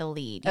take the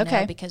lead, you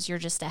know, because you're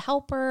just a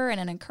helper and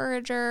an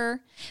encourager.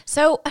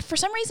 So for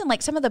some reason,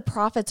 like some of the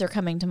prophets are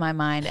coming to my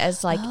mind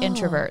as like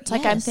introverts.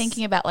 Like I'm yes.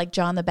 thinking about like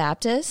John the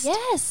Baptist.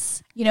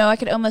 Yes. You know, I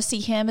could almost see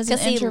him as an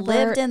Because he introvert.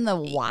 lived in the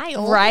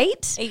wild.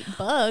 Right? Ate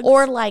bugs.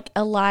 Or like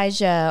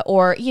Elijah,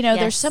 or, you know,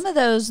 there's Yes. some of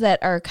those that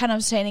are kind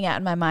of standing out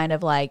in my mind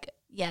of like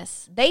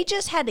Yes. They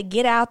just had to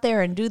get out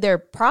there and do their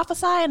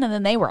prophesying, and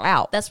then they were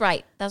out. That's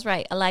right. That's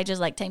right. Elijah's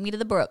like, take me to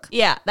the brook.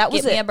 Yeah, that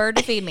was Get me a it. bird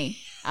to feed me.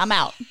 I'm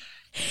out.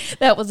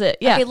 That was it.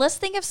 Yeah. Okay, let's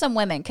think of some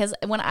women, because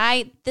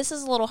this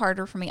is a little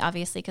harder for me,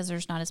 obviously, because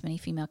there's not as many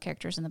female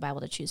characters in the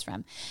Bible to choose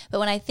from. But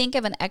when I think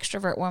of an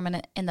extrovert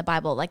woman in the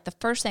Bible, like the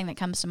first thing that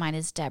comes to mind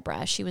is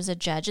Deborah. She was a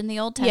judge in the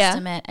Old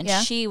Testament, and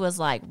she was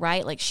like,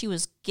 like she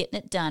was getting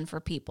it done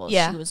for people.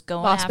 Yeah. She was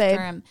going Boss after babe.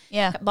 him.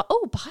 Yeah.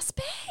 Boss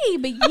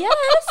babe.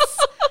 Yes.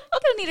 I'm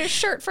going to need a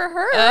shirt for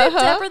her.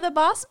 Deborah the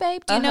boss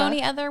babe. Do you know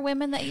any other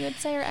women that you would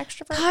say are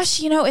extroverts?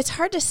 Gosh, it's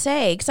hard to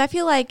say because I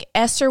feel like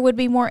Esther would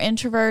be more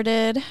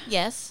introverted.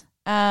 Yes.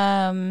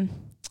 And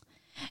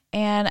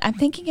I'm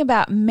thinking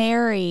about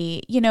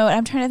Mary, and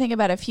I'm trying to think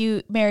about a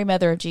few Mary,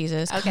 Mother of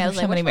Jesus. Okay, I was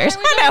so like, many which Marys.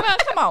 one are we talking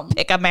about? Come on.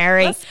 Pick a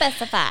Mary. Let's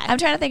specify. I'm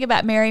trying to think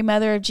about Mary,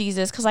 Mother of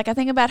Jesus, because I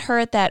think about her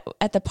at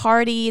the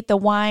party, at the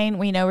wine,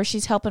 where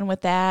she's helping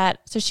with that.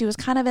 So she was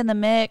kind of in the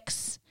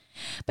mix,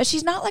 but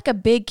she's not like a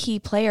big key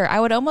player. I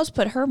would almost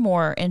put her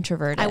more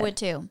introverted. I would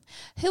too.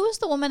 Who was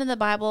the woman in the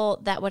Bible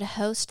that would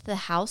host the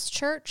house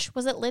church?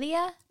 Was it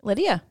Lydia?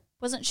 Lydia.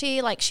 Wasn't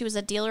she she was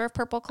a dealer of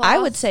purple cloth? I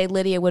would say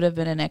Lydia would have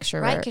been an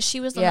extrovert. Right, because she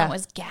was the one that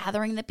was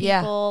gathering the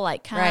people,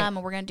 come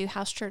and we're going to do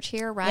house church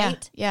here,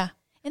 right? Yeah.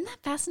 Isn't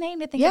that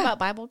fascinating to think about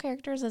Bible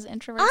characters as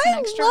introverts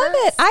and extroverts? I love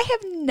it. I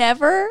have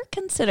never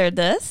considered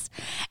this,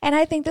 and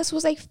I think this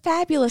was a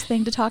fabulous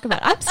thing to talk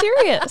about. I'm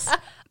serious.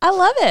 I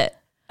love it.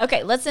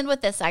 Okay, let's end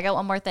with this. I got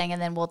one more thing, and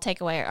then we'll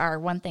take away our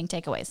one thing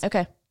takeaways.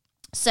 Okay.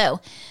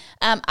 So,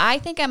 I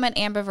think I'm an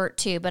ambivert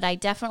too, but I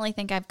definitely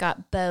think I've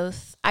got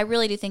both. I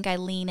really do think I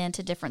lean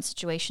into different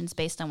situations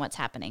based on what's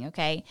happening,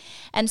 okay?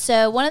 And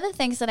so one of the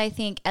things that I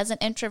think as an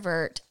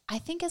introvert,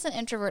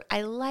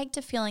 I like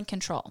to feel in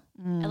control.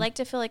 I like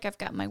to feel like I've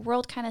got my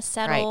world kind of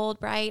settled,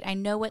 right? I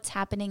know what's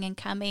happening and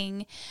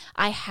coming.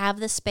 I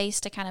have the space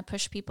to kind of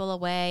push people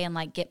away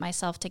and get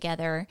myself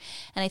together.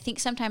 And I think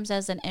sometimes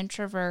as an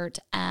introvert,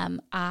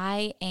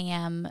 I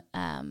am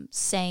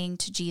saying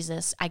to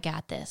Jesus, I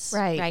got this.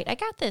 Right? I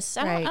got this.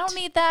 I don't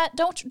need that.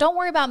 Don't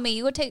worry about me.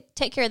 You go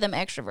take care of them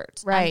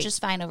extroverts. Right. I'm just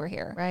fine over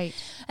here. Right.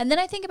 And then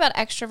I think about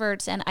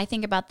extroverts, and I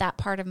think about that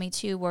part of me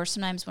too, where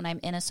sometimes when I'm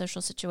in a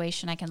social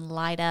situation, I can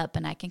light up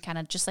and I can kind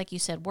of, just like you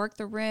said, work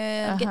the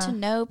room, get to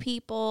know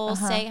people,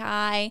 say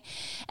hi.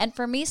 And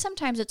for me,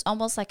 sometimes it's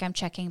almost like I'm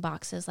checking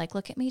boxes. Like,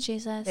 look at me,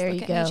 Jesus.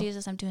 Look at me,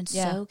 Jesus. I'm doing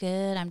so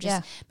good. I'm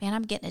just, man,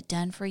 I'm getting it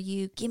done for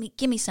you.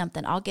 Give me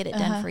something. I'll get it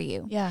done for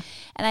you. Yeah.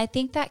 And I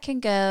think that can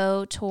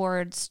go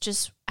towards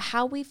just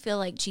how we feel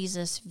like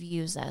Jesus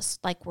views us.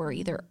 Like we're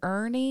either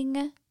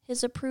earning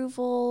his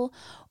approval,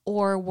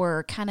 or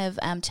we're kind of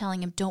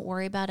telling him, don't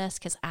worry about us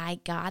because I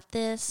got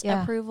this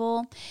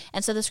approval.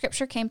 And so the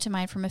scripture came to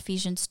mind from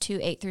Ephesians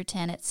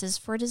 2:8-10. It says,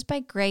 for it is by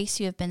grace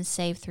you have been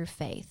saved through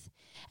faith.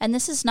 And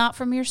this is not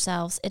from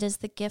yourselves. It is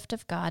the gift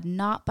of God,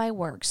 not by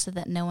works, so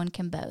that no one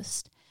can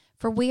boast.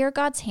 For we are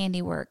God's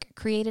handiwork,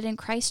 created in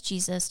Christ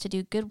Jesus to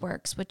do good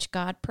works, which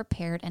God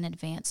prepared in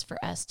advance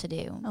for us to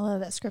do. I love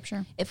that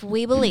scripture. If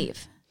we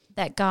believe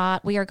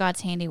that we are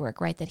God's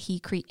handiwork, right? That he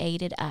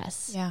created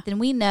us. Yeah. Then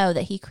we know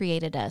that he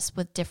created us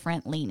with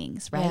different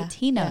leanings, right? Yeah.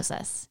 He knows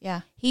us.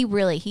 Yeah. He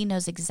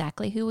knows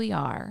exactly who we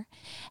are.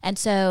 And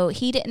so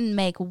he didn't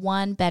make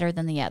one better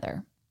than the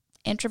other.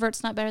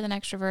 Introvert's not better than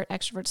extrovert.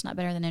 Extrovert's not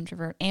better than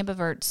introvert.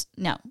 Ambiverts,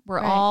 no. We're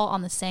all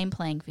on the same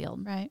playing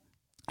field. Right.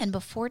 And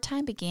before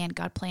time began,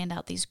 God planned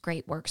out these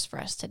great works for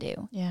us to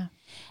do. Yeah.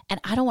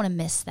 And I don't want to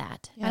miss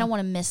that. Yeah. I don't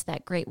want to miss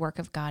that great work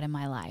of God in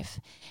my life.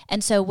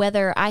 And so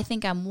whether I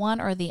think I'm one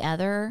or the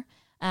other,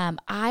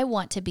 I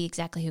want to be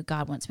exactly who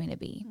God wants me to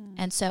be.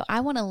 And so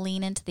I want to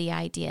lean into the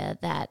idea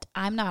that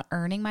I'm not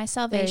earning my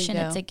salvation.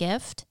 It's a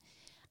gift.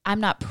 I'm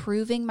not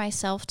proving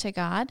myself to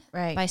God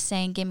by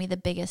saying, give me the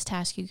biggest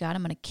task you got.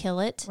 I'm going to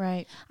kill it.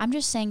 Right. I'm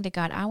just saying to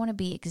God, I want to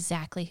be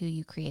exactly who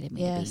you created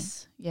me to be.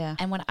 Yeah.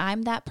 And when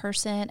I'm that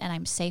person and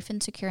I'm safe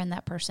and secure in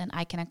that person,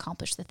 I can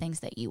accomplish the things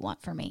that you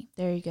want for me.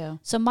 There you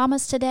go. So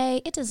mamas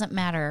today, it doesn't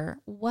matter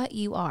what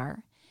you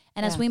are.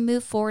 And as we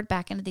move forward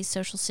back into these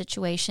social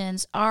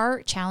situations,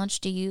 our challenge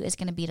to you is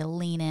going to be to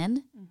lean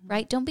in,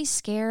 right? Don't be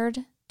scared.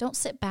 Don't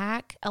sit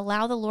back.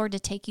 Allow the Lord to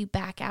take you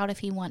back out if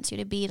he wants you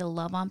to be, to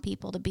love on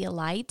people, to be a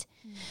light.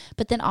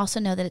 But then also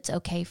know that it's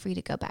okay for you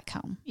to go back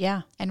home.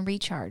 Yeah. And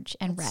recharge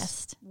and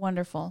rest.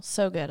 Wonderful.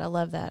 So good. I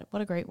love that.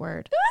 What a great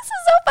word. This is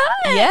so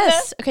fun.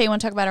 Yes. Okay, you want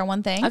to talk about our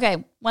one thing?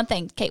 Okay, one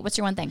thing. Kate, what's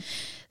your one thing?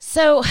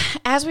 So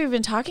as we've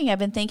been talking, I've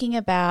been thinking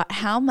about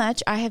how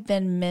much I have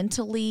been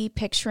mentally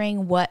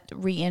picturing what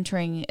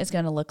re-entering is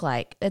going to look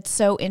like. It's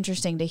so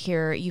interesting to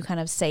hear you kind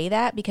of say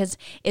that because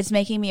it's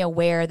making me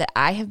aware that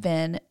I have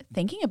been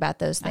thinking about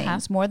those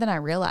things more than I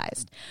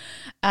realized.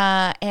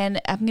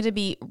 And I'm going to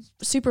be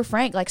super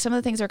frank. Like some of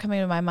the things that are coming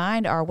to my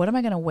mind are, what am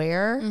I going to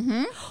wear?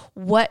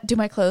 What do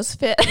my clothes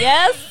fit?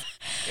 Yes.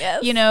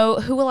 You know,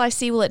 who will I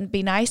see? Will it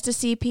be nice to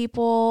see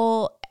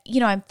people? You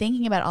know, I'm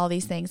thinking about all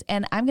these things,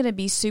 and I'm going to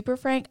be super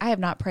frank. I have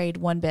not prayed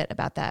one bit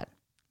about that.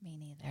 Me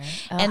neither.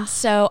 And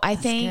so I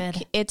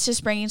think it's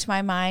just bringing to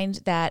my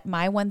mind that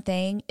my one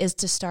thing is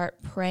to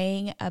start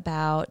praying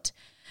about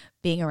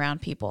being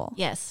around people.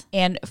 Yes.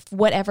 And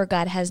whatever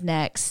God has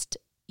next,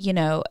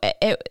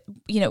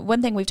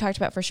 one thing we've talked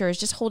about for sure is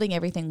just holding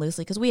everything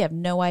loosely because we have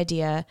no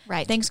idea.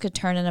 Right. Things could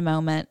turn in a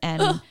moment.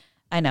 And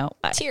I know.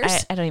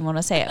 Tears. I don't even want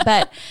to say it.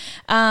 But,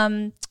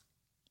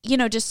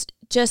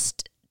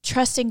 just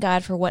trusting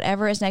God for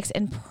whatever is next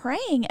and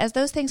praying as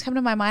those things come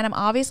to my mind. I'm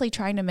obviously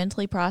trying to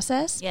mentally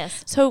process.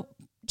 Yes. So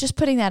just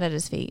putting that at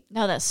his feet.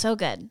 No, that's so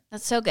good.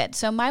 That's so good.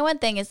 So my one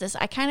thing is this.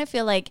 I kind of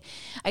feel like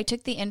I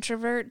took the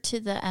introvert to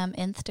the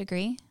nth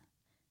degree.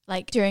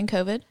 Like During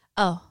COVID?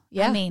 Oh,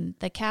 Yeah. I mean,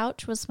 the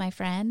couch was my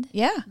friend.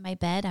 Yeah. My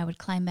bed, I would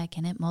climb back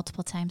in it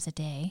multiple times a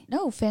day.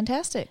 No,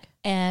 fantastic.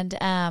 And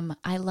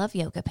I love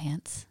yoga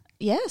pants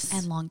Yes.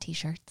 and long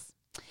t-shirts.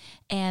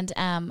 And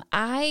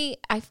I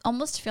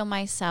almost feel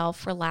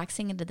myself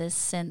relaxing into this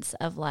sense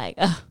of like,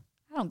 oh,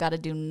 I don't got to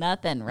do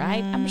nothing,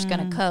 right? I'm just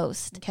going to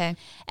coast. Okay.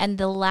 And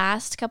the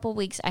last couple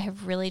weeks, I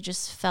have really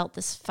just felt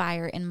this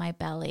fire in my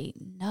belly.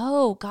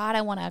 No, God,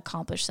 I want to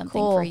accomplish something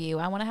for you.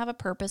 I want to have a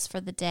purpose for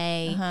the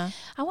day.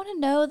 I want to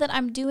know that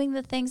I'm doing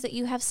the things that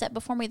you have set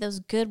before me, those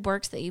good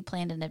works that you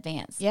planned in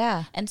advance.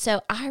 Yeah. And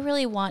so I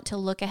really want to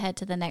look ahead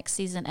to the next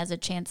season as a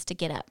chance to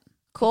get up.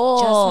 Cool.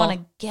 Just want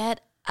to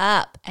get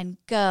up and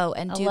go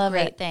and do love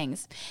great it.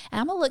 things.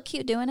 And I'm going to look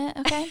cute doing it,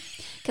 okay?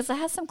 Because I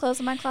have some clothes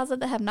in my closet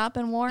that have not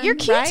been worn. You're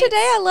cute right? today.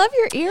 I love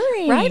your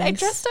earrings. Right? I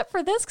dressed up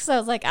for this because I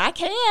was like, I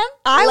can.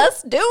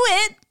 Let's do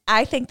it.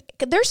 I think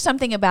there's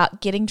something about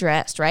getting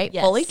dressed, right?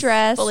 Yes. Fully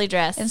dressed. Fully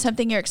dressed. And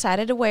something you're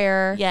excited to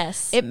wear.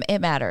 Yes.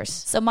 It matters.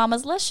 So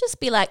mamas, let's just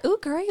be like, ooh,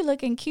 girl, you're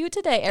looking cute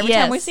today. Every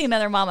time we Yes. see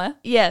another mama.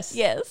 Yes.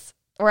 Yes.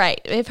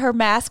 Right. If her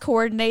mask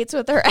coordinates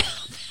with her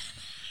outfit.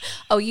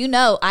 Oh,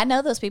 I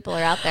know those people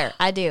are out there.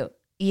 I do.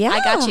 Yeah. I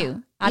got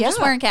you. I'm just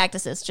Yeah. wearing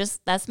cactuses.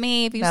 Just that's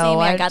me. If you see No,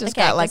 me, I I got the just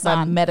cactus got like my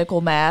on.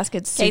 medical mask.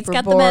 It's Kate's super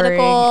got boring. the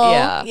medical.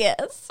 Yeah.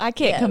 Yes. I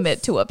can't Yes.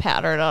 commit to a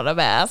pattern on a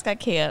mask. I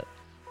can't.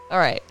 All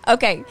right.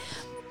 Okay.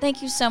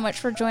 Thank you so much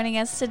for joining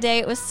us today.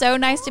 It was so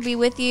nice to be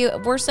with you.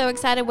 We're so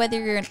excited whether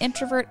you're an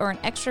introvert or an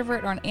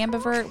extrovert or an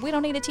ambivert. We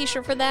don't need a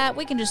t-shirt for that.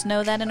 We can just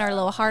know that in our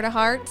little heart of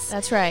hearts.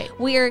 That's right.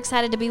 We are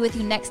excited to be with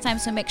you next time,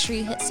 so make sure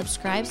you hit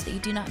subscribe so that you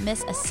do not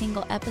miss a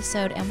single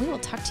episode. And we will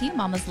talk to you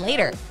mamas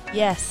later.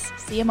 Yes.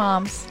 See you,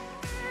 moms.